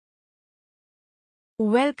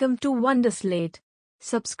Welcome to Wonderslate.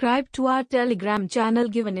 Subscribe to our Telegram channel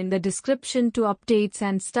given in the description to updates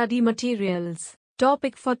and study materials.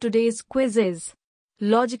 Topic for today's quiz is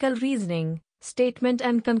Logical Reasoning, Statement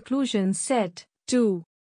and Conclusion Set 2.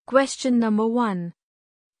 Question number 1.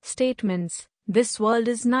 Statements. This world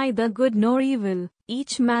is neither good nor evil.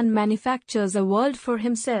 Each man manufactures a world for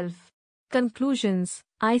himself. Conclusions.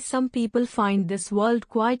 Some people find this world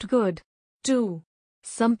quite good. 2.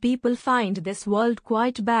 Some people find this world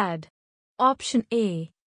quite bad. Option A.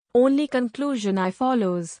 Only conclusion I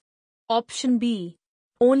follows. Option B.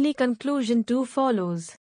 Only conclusion 2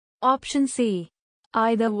 follows. Option C.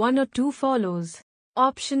 Either 1 or 2 follows.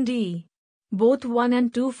 Option D. Both 1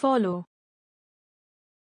 and 2 follow.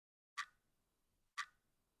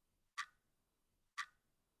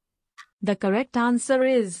 The correct answer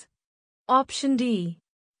is Option D.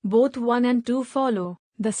 Both 1 and 2 follow.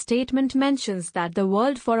 The statement mentions that the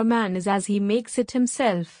world for a man is as he makes it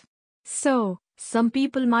himself. So, some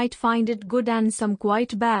people might find it good and some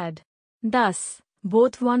quite bad. Thus,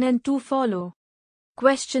 both 1 and 2 follow.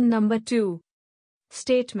 Question number 2.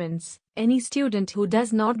 Statements. Any student who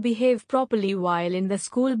does not behave properly while in the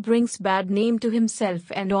school brings bad name to himself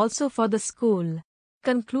and also for the school.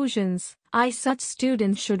 Conclusions. Such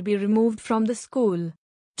students should be removed from the school.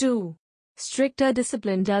 2. Stricter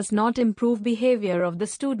discipline does not improve behavior of the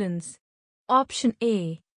students. Option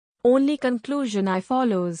A. Only conclusion I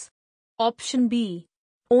follows. Option B.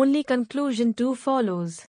 Only conclusion 2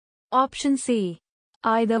 follows. Option C.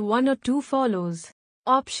 Either 1 or 2 follows.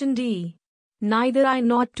 Option D. Neither I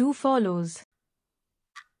nor 2 follows.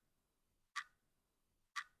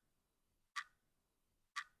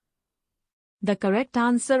 The correct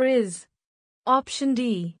answer is Option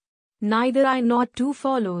D. Neither I nor 2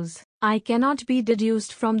 follows. I cannot be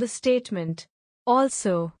deduced from the statement.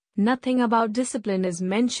 Also, nothing about discipline is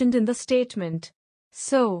mentioned in the statement.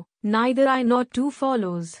 So, neither I nor 2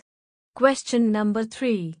 follows. Question number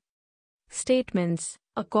 3. Statements.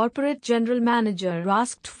 A corporate general manager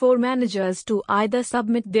asked 4 managers to either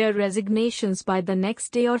submit their resignations by the next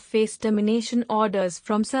day or face termination orders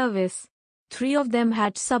from service. 3 of them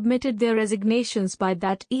had submitted their resignations by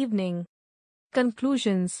that evening.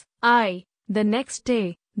 Conclusions. The next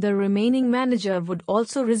day, the remaining manager would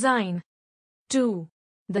also resign. 2.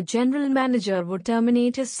 The general manager would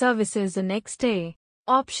terminate his services the next day.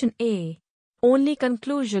 Option A. Only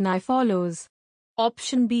conclusion I follows.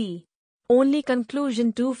 Option B. Only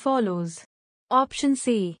conclusion 2 follows. Option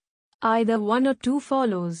C. Either 1 or 2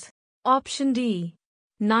 follows. Option D.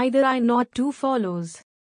 Neither I nor 2 follows.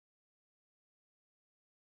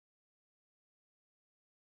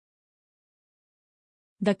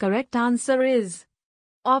 The correct answer is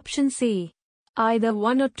Option C. Either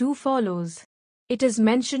 1 or 2 follows. It is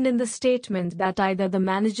mentioned in the statement that either the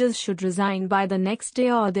managers should resign by the next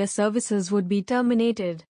day or their services would be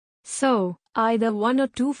terminated. So, either 1 or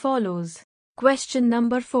 2 follows. Question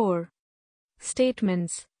number 4.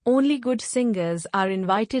 Statements. Only good singers are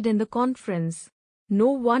invited in the conference.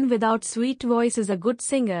 No one without sweet voice is a good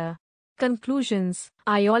singer. Conclusions.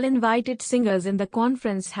 All invited singers in the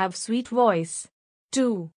conference have sweet voice.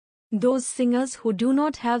 2. Those singers who do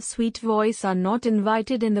not have sweet voice are not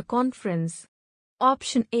invited in the conference.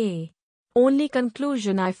 Option A. Only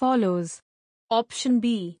conclusion I follows. Option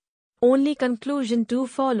B. Only conclusion 2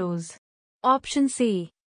 follows. Option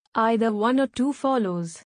C. Either 1 or 2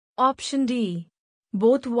 follows. Option D.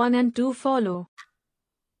 Both 1 and 2 follow.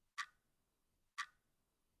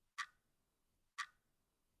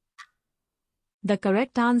 The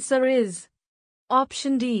correct answer is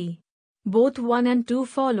Option D. Both 1 and 2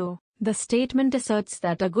 follow. The statement asserts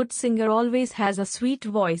that a good singer always has a sweet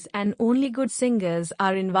voice and only good singers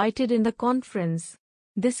are invited in the conference.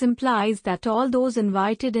 This implies that all those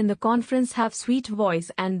invited in the conference have sweet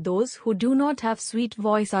voice and those who do not have sweet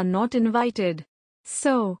voice are not invited.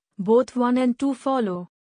 So, both 1 and 2 follow.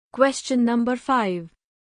 Question number 5.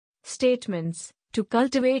 Statements. To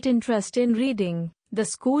cultivate interest in reading, the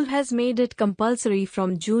school has made it compulsory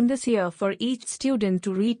from June this year for each student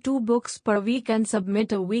to read 2 books per week and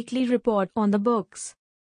submit a weekly report on the books.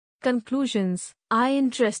 Conclusions.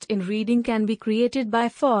 Interest in reading can be created by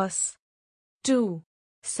force. 2.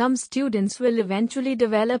 Some students will eventually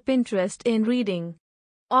develop interest in reading.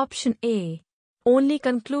 Option A. Only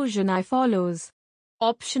conclusion I follows.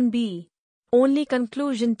 Option B. Only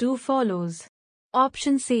conclusion 2 follows.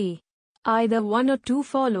 Option C. Either 1 or 2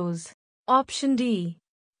 follows. Option D.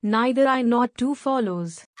 Neither I nor 2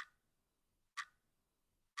 follows.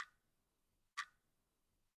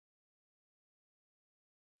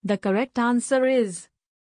 The correct answer is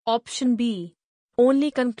Option B.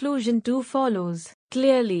 Only conclusion 2 follows.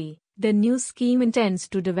 Clearly, The new scheme intends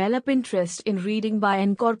to develop interest in reading by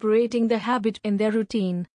incorporating the habit in their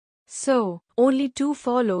routine. So, only 2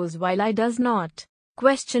 follows while I does not.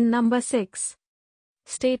 Question number 6.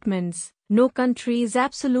 Statements. No country is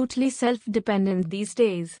absolutely self-dependent these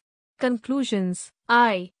days. Conclusions.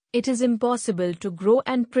 I. It is impossible to grow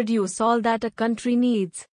and produce all that a country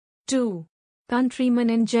needs. 2. Countrymen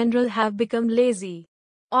in general have become lazy.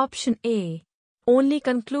 Option A. Only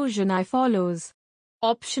conclusion I follows.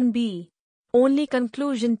 Option B. Only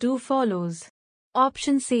conclusion 2 follows.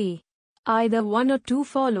 Option C. Either 1 or 2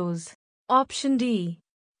 follows. Option D.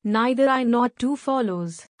 Neither I nor 2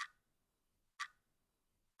 follows.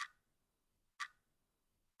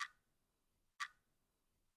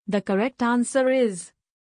 The correct answer is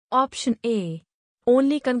Option A.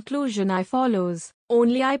 Only conclusion I follows.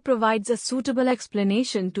 Only I provides a suitable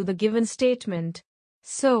explanation to the given statement.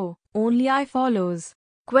 So, only I follows.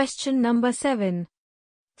 Question number 7.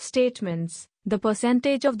 Statements. The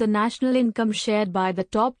percentage of the national income shared by the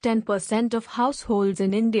top 10% of households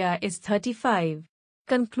in India is 35.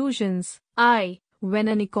 Conclusions. I. When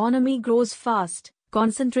an economy grows fast,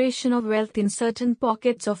 concentration of wealth in certain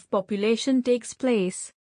pockets of population takes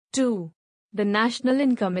place. 2. The national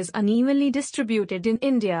income is unevenly distributed in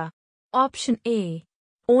India. Option A.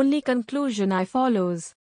 Only conclusion I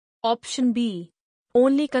follows. Option B.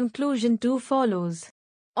 Only conclusion 2 follows.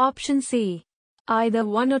 Option C. Either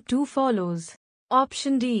 1 or 2 follows.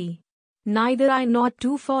 Option D. Neither I nor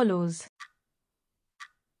 2 follows.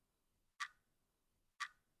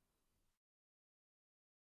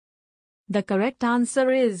 The correct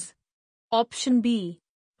answer is Option B.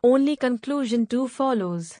 Only conclusion 2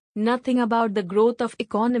 follows. Nothing about the growth of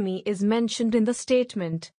economy is mentioned in the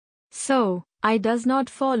statement. So, I does not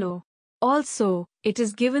follow. Also, it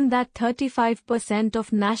is given that 35%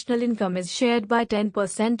 of national income is shared by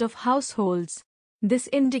 10% of households. This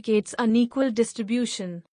indicates unequal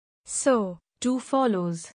distribution. So, 2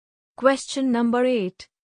 follows. Question number 8.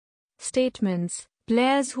 Statements.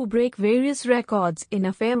 Players who break various records in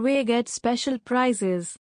a fair way get special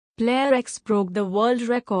prizes. Player X broke the world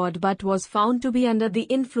record but was found to be under the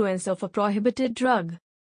influence of a prohibited drug.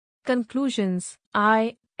 Conclusions.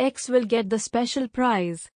 I. X will get the special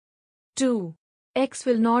prize. 2. X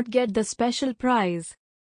will not get the special prize.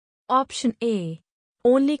 Option A.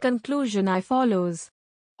 Only conclusion I follows.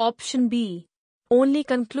 Option B. Only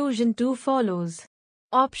conclusion 2 follows.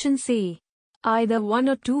 Option C. Either 1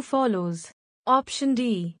 or 2 follows. Option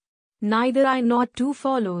D. Neither I nor 2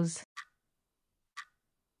 follows.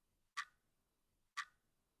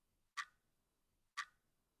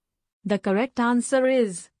 The correct answer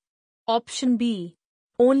is Option B.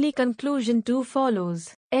 Only conclusion 2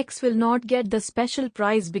 follows. X will not get the special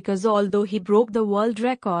prize because although he broke the world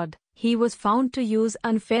record, he was found to use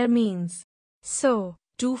unfair means. So,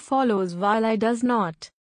 2 follows while I does not.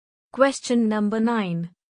 Question number 9.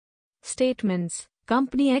 Statements.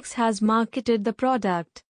 Company X has marketed the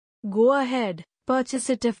product. Go ahead, purchase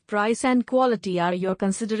it if price and quality are your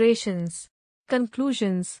considerations.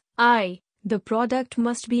 Conclusions. I. The product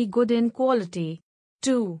must be good in quality.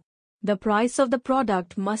 2. The price of the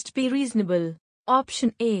product must be reasonable.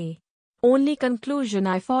 Option A. Only conclusion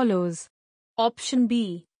I follows. Option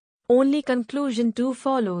B. Only conclusion 2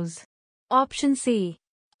 follows. Option C.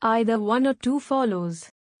 Either 1 or 2 follows.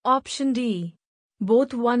 Option D.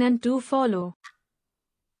 Both 1 and 2 follow.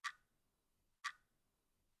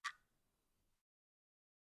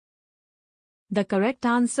 The correct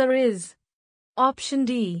answer is Option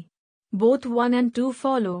D. Both 1 and 2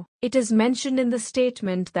 follow. It is mentioned in the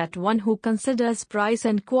statement that one who considers price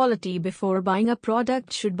and quality before buying a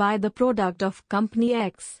product should buy the product of Company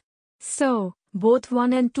X. So, both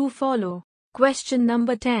 1 and 2 follow. Question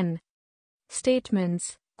number 10.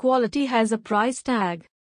 Statements. Quality has a price tag.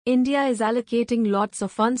 India is allocating lots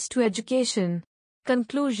of funds to education.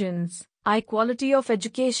 Conclusions. I. Quality of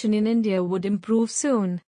education in India would improve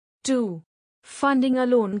soon. 2. Funding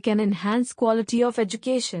alone can enhance quality of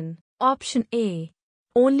education. Option A.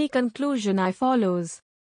 Only conclusion I follows.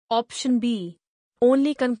 Option B.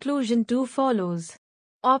 Only conclusion 2 follows.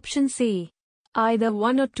 Option C. Either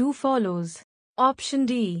 1 or 2 follows. Option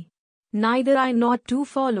D. Neither I nor 2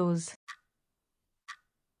 follows.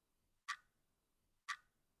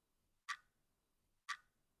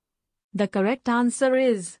 The correct answer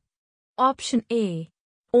is Option A.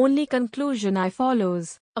 Only conclusion I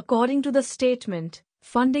follows. According to the statement,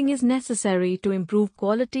 funding is necessary to improve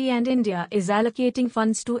quality and India is allocating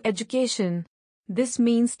funds to education. This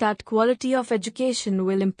means that quality of education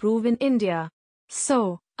will improve in India.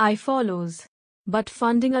 So, I follows. But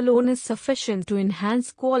funding alone is sufficient to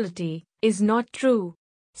enhance quality is not true.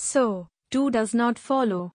 So, 2 does not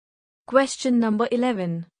follow. Question number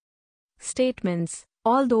 11. Statements.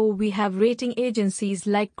 Although we have rating agencies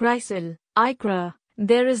like CRISIL, ICRA,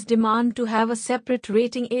 there is demand to have a separate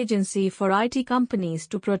rating agency for IT companies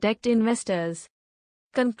to protect investors.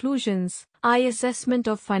 Conclusions. Assessment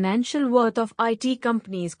of financial worth of IT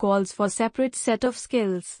companies calls for separate set of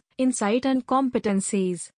skills, insight and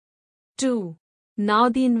competencies. 2. Now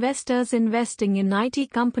the investors investing in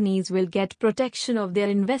IT companies will get protection of their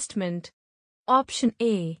investment. Option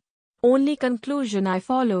A. Only conclusion I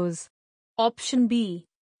follows. Option B.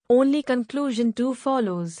 Only conclusion 2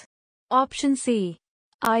 follows. Option C.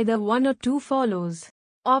 Either 1 or 2 follows.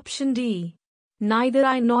 Option D. Neither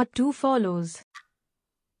I nor 2 follows.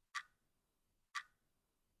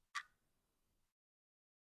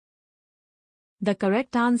 The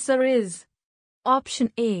correct answer is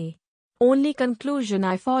Option A. Only conclusion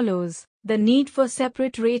I follows. The need for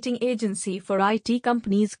separate rating agency for IT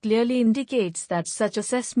companies clearly indicates that such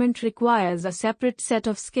assessment requires a separate set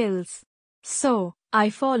of skills. So,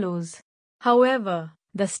 I follows. However,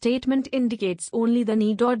 the statement indicates only the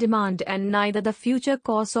need or demand and neither the future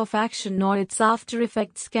course of action nor its after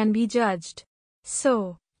effects can be judged.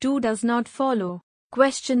 So, 2 does not follow.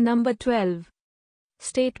 Question number 12.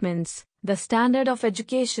 Statements. The standard of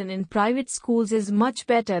education in private schools is much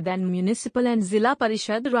better than municipal and Zilla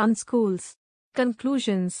Parishad run schools.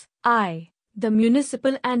 Conclusions. The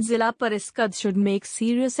municipal and Zilla Parishad should make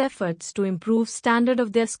serious efforts to improve standard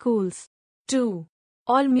of their schools. 2.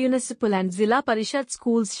 All municipal and Zilla Parishad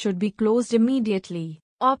schools should be closed immediately.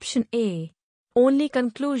 Option A. Only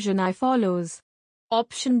conclusion I follows.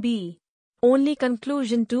 Option B. Only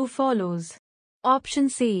conclusion 2 follows. Option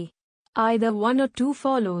C. Either 1 or 2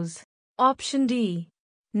 follows. Option D.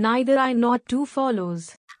 Neither I nor 2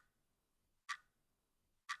 follows.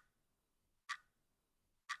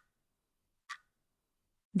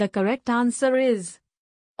 The correct answer is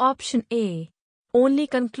Option A. Only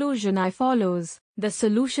conclusion I follows. The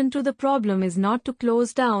solution to the problem is not to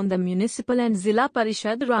close down the municipal and Zilla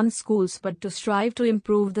Parishad run schools but to strive to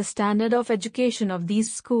improve the standard of education of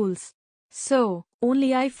these schools. So,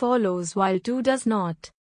 only I follows while 2 does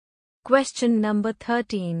not. Question number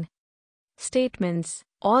 13. Statements.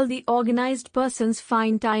 All the organized persons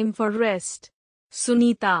find time for rest.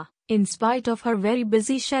 Sunita, in spite of her very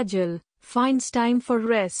busy schedule, finds time for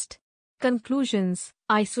rest. Conclusions.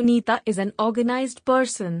 Sunita is an organized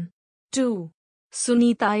person. 2.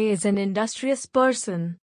 Sunita is an industrious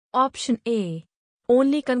person. Option A.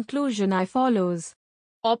 Only conclusion I follows.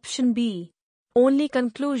 Option B. Only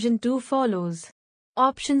conclusion 2 follows.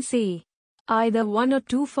 Option C. Either 1 or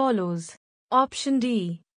 2 follows. Option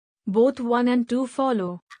D. Both 1 and 2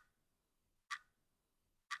 follow.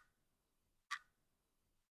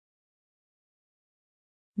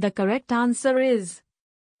 The correct answer is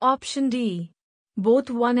Option D.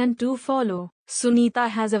 Both 1 and 2 follow. Sunita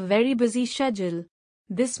has a very busy schedule.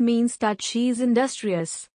 This means that she is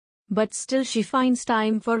industrious. But still she finds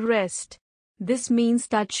time for rest. This means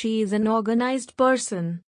that she is an organized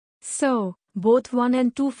person. So, both 1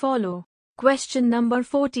 and 2 follow. Question number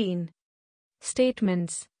 14.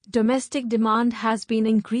 Statements. Domestic demand has been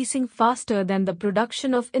increasing faster than the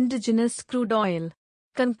production of indigenous crude oil.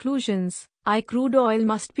 Conclusions. Crude oil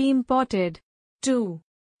must be imported. 2.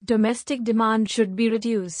 Domestic demand should be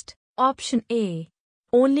reduced. Option A.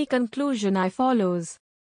 Only conclusion I follows.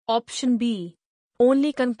 Option B.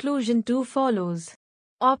 Only conclusion 2 follows.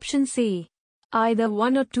 Option C. Either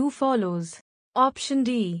 1 or 2 follows. Option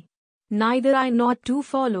D. Neither I nor 2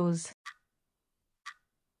 follows.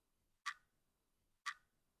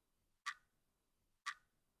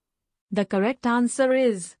 The correct answer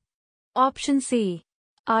is Option C.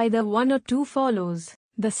 Either 1 or 2 follows.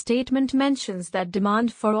 The statement mentions that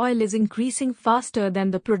demand for oil is increasing faster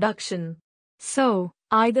than the production. So,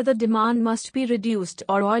 either the demand must be reduced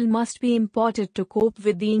or oil must be imported to cope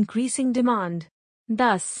with the increasing demand.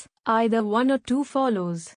 Thus, either 1 or 2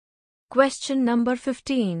 follows. Question number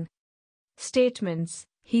 15. Statements.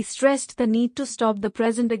 He stressed the need to stop the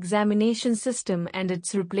present examination system and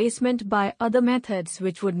its replacement by other methods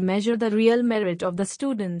which would measure the real merit of the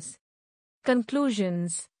students.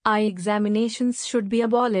 Conclusions. Examinations should be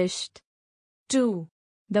abolished. 2.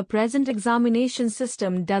 The present examination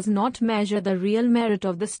system does not measure the real merit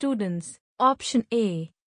of the students. Option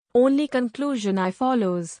A. Only conclusion I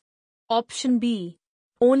follows. Option B.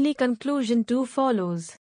 Only conclusion 2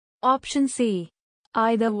 follows. Option C.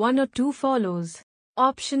 Either 1 or 2 follows.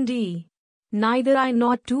 Option D. Neither I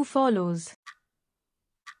nor 2 follows.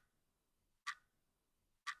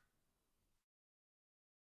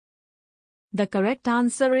 The correct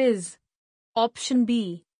answer is Option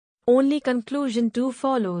B. Only conclusion 2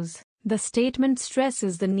 follows. The statement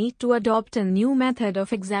stresses the need to adopt a new method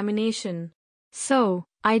of examination. So,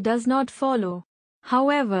 I does not follow.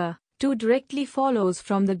 However, 2 directly follows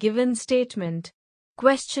from the given statement.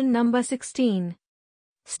 Question number 16.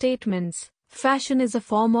 Statements. Fashion is a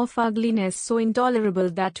form of ugliness so intolerable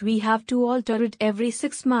that we have to alter it every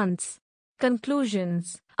 6 months.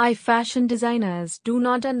 Conclusions. I. Fashion designers do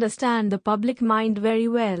not understand the public mind very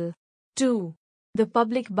well. 2. The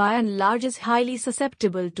public by and large is highly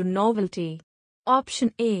susceptible to novelty.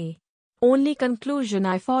 Option A. Only conclusion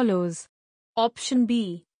I follows. Option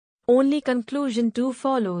B. Only conclusion 2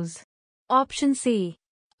 follows. Option C.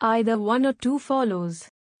 Either 1 or 2 follows.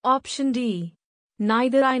 Option D.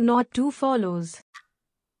 Neither I nor 2 follows.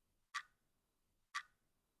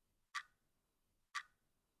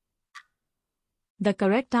 The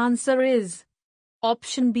correct answer is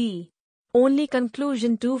Option B. Only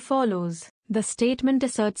conclusion 2 follows. The statement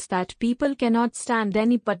asserts that people cannot stand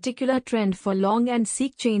any particular trend for long and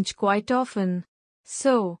seek change quite often.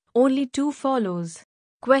 So, only 2 follows.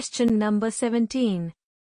 Question number 17.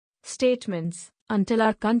 Statements. Until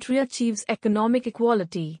our country achieves economic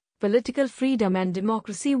equality, political freedom and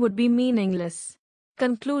democracy would be meaningless.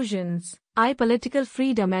 Conclusions. I. Political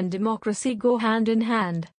freedom and democracy go hand in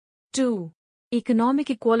hand. 2. Economic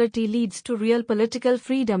equality leads to real political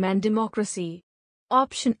freedom and democracy.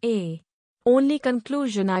 Option A. Only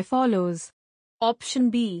conclusion I follows. Option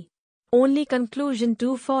B. Only conclusion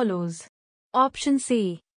 2 follows. Option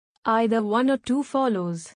C. Either 1 or 2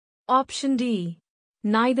 follows. Option D.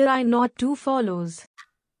 Neither I nor 2 follows.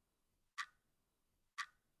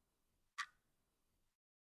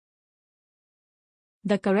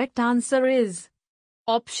 The correct answer is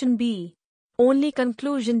Option B. Only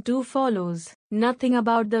conclusion 2 follows. Nothing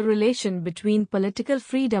about the relation between political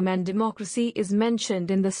freedom and democracy is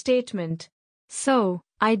mentioned in the statement. So,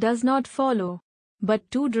 I does not follow. But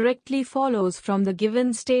 2 directly follows from the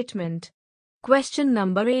given statement. Question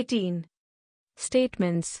number 18.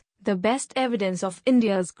 Statements. The best evidence of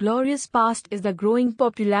India's glorious past is the growing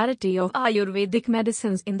popularity of Ayurvedic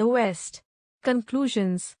medicines in the West.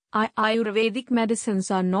 Conclusions. Ayurvedic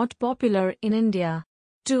medicines are not popular in India.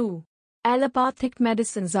 2. Allopathic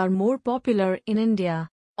medicines are more popular in India.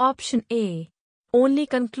 Option A. Only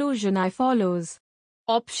conclusion I follows.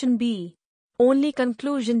 Option B. Only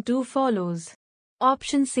conclusion 2 follows.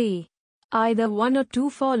 Option C. Either 1 or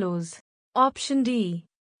 2 follows. Option D.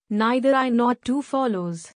 Neither I nor 2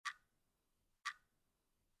 follows.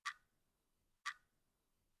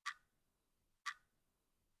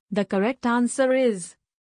 The correct answer is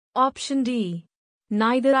Option D.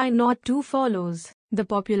 Neither I nor 2 follows. The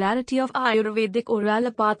popularity of Ayurvedic or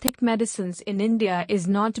allopathic medicines in India is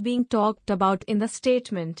not being talked about in the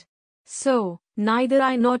statement. So, neither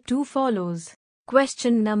I nor 2 follows.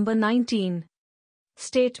 Question number 19.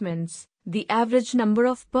 Statements. The average number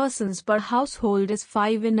of persons per household is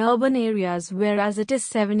 5 in urban areas whereas it is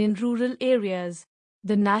 7 in rural areas.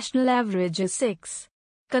 The national average is 6.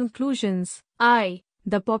 Conclusions. I.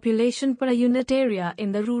 The population per unit area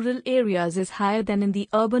in the rural areas is higher than in the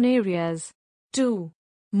urban areas. 2.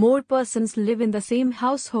 More persons live in the same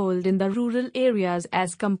household in the rural areas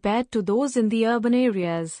as compared to those in the urban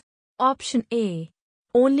areas. Option A.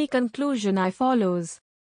 Only conclusion I follows.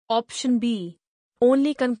 Option B.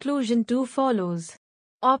 Only conclusion 2 follows.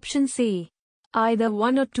 Option C. Either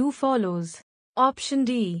 1 or 2 follows. Option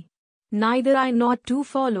D. Neither I nor 2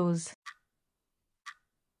 follows.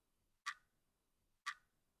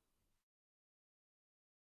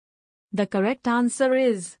 The correct answer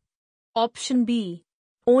is Option B.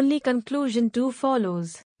 Only conclusion 2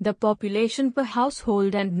 follows. The population per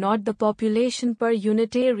household and not the population per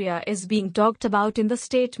unit area is being talked about in the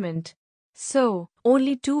statement. So,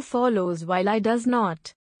 only 2 follows while I does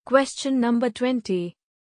not. Question number 20.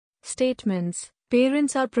 Statements.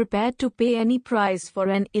 Parents are prepared to pay any price for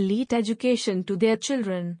an elite education to their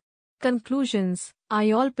children. Conclusions.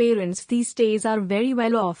 All parents these days are very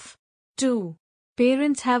well off. 2.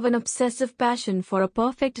 Parents have an obsessive passion for a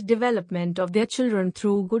perfect development of their children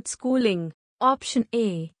through good schooling. Option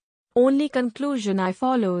A. Only conclusion I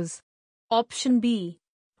follows. Option B.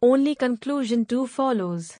 Only conclusion 2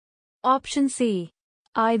 follows. Option C.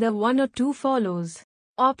 Either 1 or 2 follows.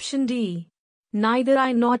 Option D. Neither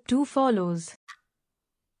I nor 2 follows.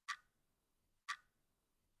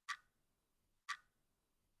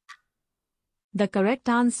 The correct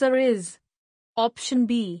answer is Option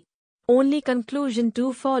B. Only conclusion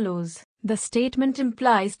 2 follows. The statement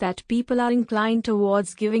implies that people are inclined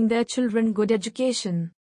towards giving their children good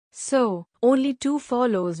education. So, only 2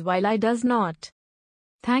 follows while I does not.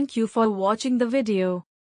 Thank you for watching the video.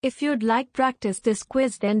 If you'd like practice this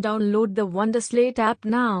quiz then download the Wonderslate app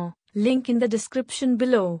now Link in the description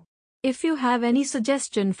below. If you have any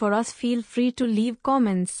suggestion for us, feel free to leave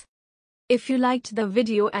comments. If you liked the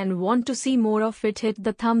video and want to see more of it, hit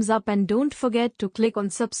the thumbs up and don't forget to click on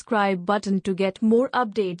subscribe button to get more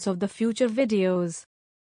updates of the future videos.